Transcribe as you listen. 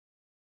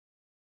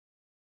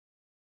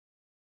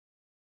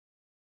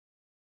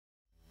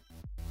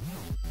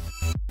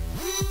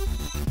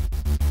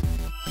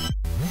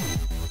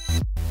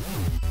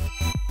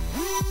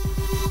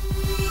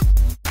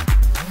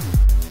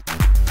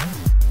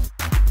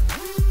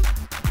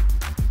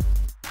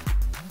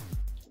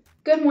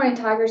Good morning,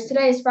 Tigers.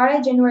 Today is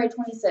Friday, January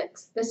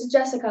 26th. This is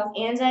Jessica.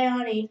 And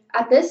Zioni.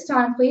 At this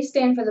time, please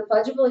stand for the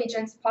Pledge of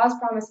Allegiance, pause,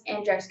 promise,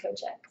 and dress code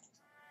check.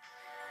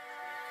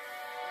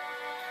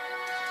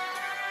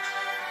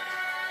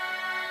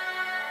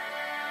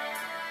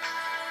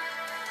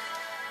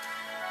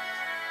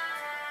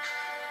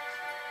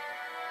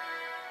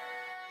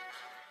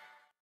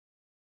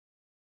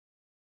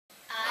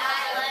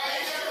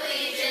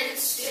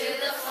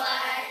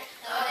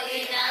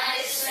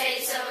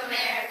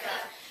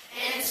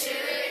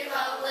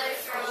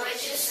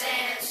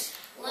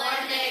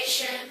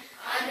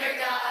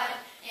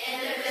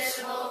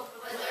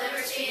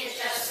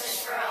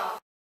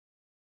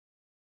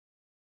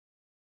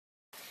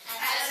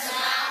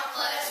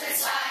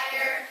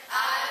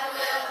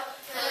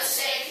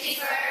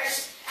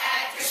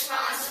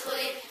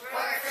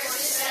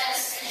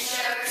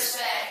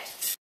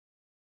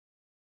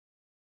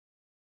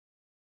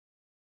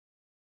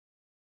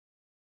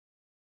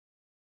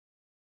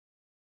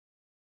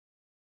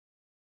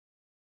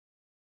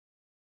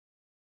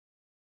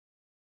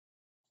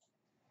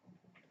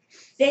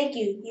 Thank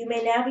you. You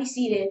may now be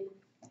seated.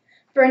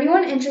 For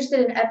anyone interested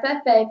in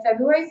FFA,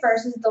 February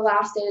 1st is the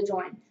last day to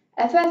join.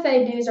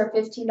 FFA dues are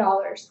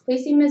 $15.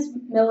 Please see Ms.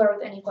 Miller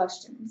with any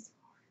questions.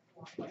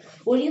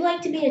 Would you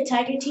like to be a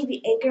Tiger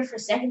TV anchor for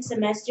second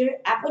semester?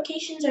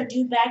 Applications are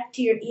due back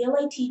to your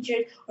ELA teacher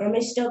or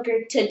Ms.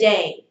 Stoker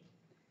today.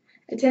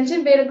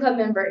 Attention Beta Club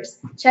members.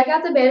 Check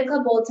out the Beta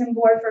Club bulletin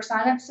board for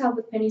sign-ups to help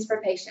with Pennies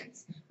for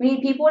Patients. We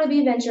need people to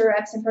be venture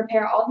reps and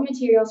prepare all the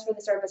materials for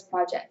the service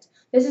project.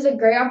 This is a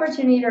great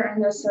opportunity to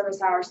earn those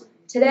service hours.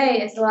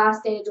 Today is the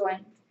last day to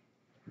join.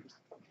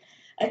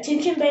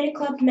 Attention Beta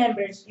Club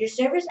members. Your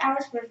service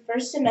hours for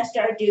first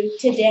semester are due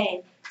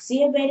today.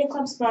 See a Beta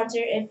Club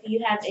sponsor if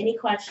you have any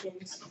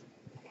questions.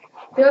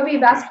 There will be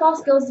basketball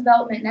skills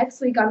development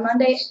next week on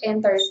Monday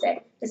and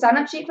Thursday. The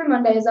sign-up sheet for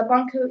Monday is up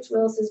on Coach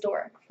Willis's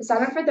door. The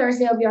sign-up for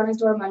Thursday will be on his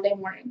door Monday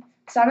morning.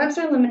 Sign-ups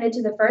are limited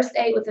to the first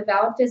 8 with a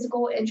valid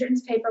physical,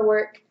 entrance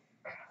paperwork,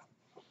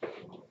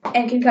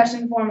 and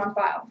concussion form on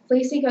file.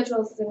 Please see Coach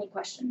Willis with any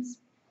questions.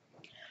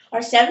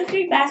 Our 7th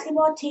grade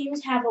basketball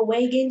teams have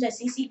away games at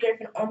CC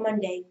Griffin on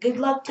Monday. Good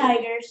luck,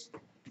 Tigers.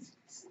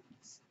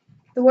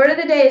 The word of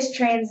the day is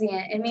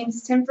transient. It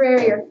means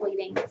temporary or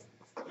fleeting.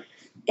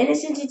 In a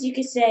sentence, you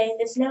could say,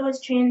 the snow is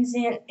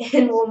transient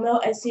and will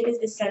melt as soon as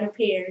the sun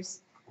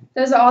appears.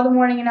 Those are all the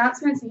morning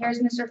announcements, and here's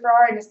Mr.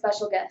 Farrar and a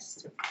special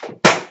guest.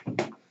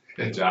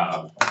 Good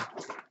job.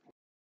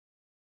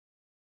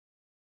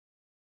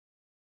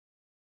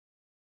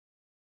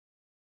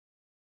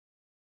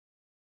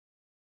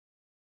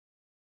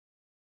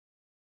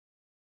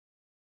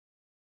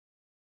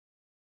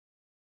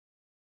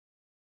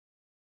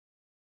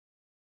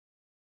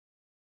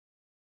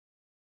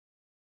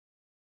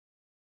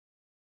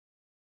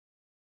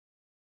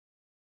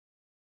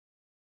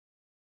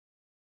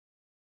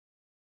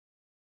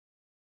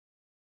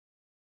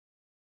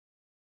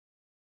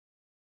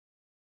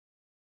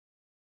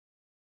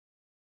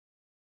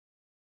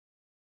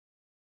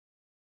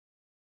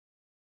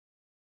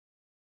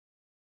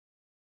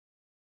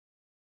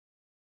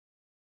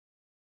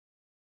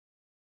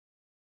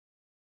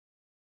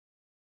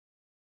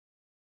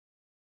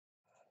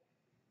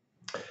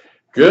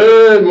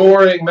 Good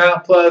morning,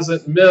 Mount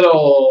Pleasant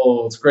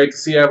Middle. It's great to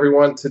see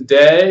everyone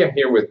today. I'm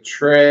here with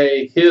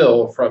Trey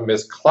Hill from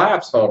Miss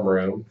Clapp's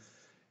homeroom,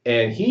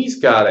 and he's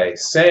got a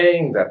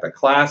saying that the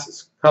class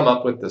has come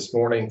up with this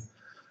morning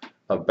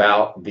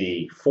about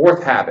the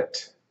fourth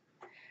habit,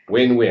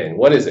 win-win.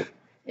 What is it?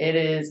 It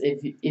is,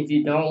 if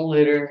you don't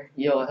litter,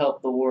 you'll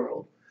help the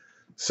world.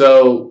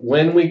 So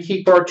when we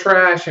keep our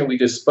trash and we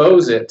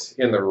dispose it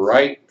in the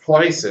right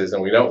places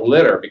and we don't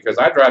litter, because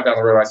I drive down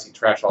the road, I see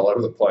trash all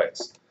over the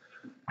place.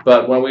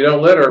 But when we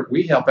don't litter,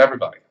 we help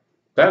everybody.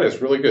 That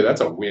is really good.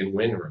 That's a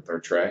win-win right there,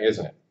 Trey,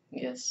 isn't it?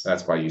 Yes.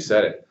 That's why you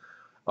said it.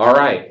 All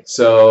right.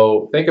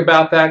 So think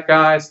about that,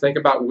 guys. Think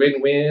about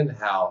win-win,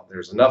 how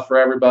there's enough for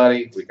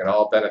everybody. We can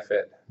all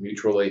benefit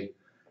mutually.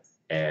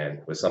 And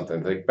with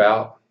something to think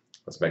about,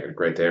 let's make it a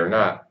great day or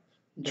not.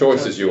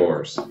 Choice is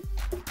yours.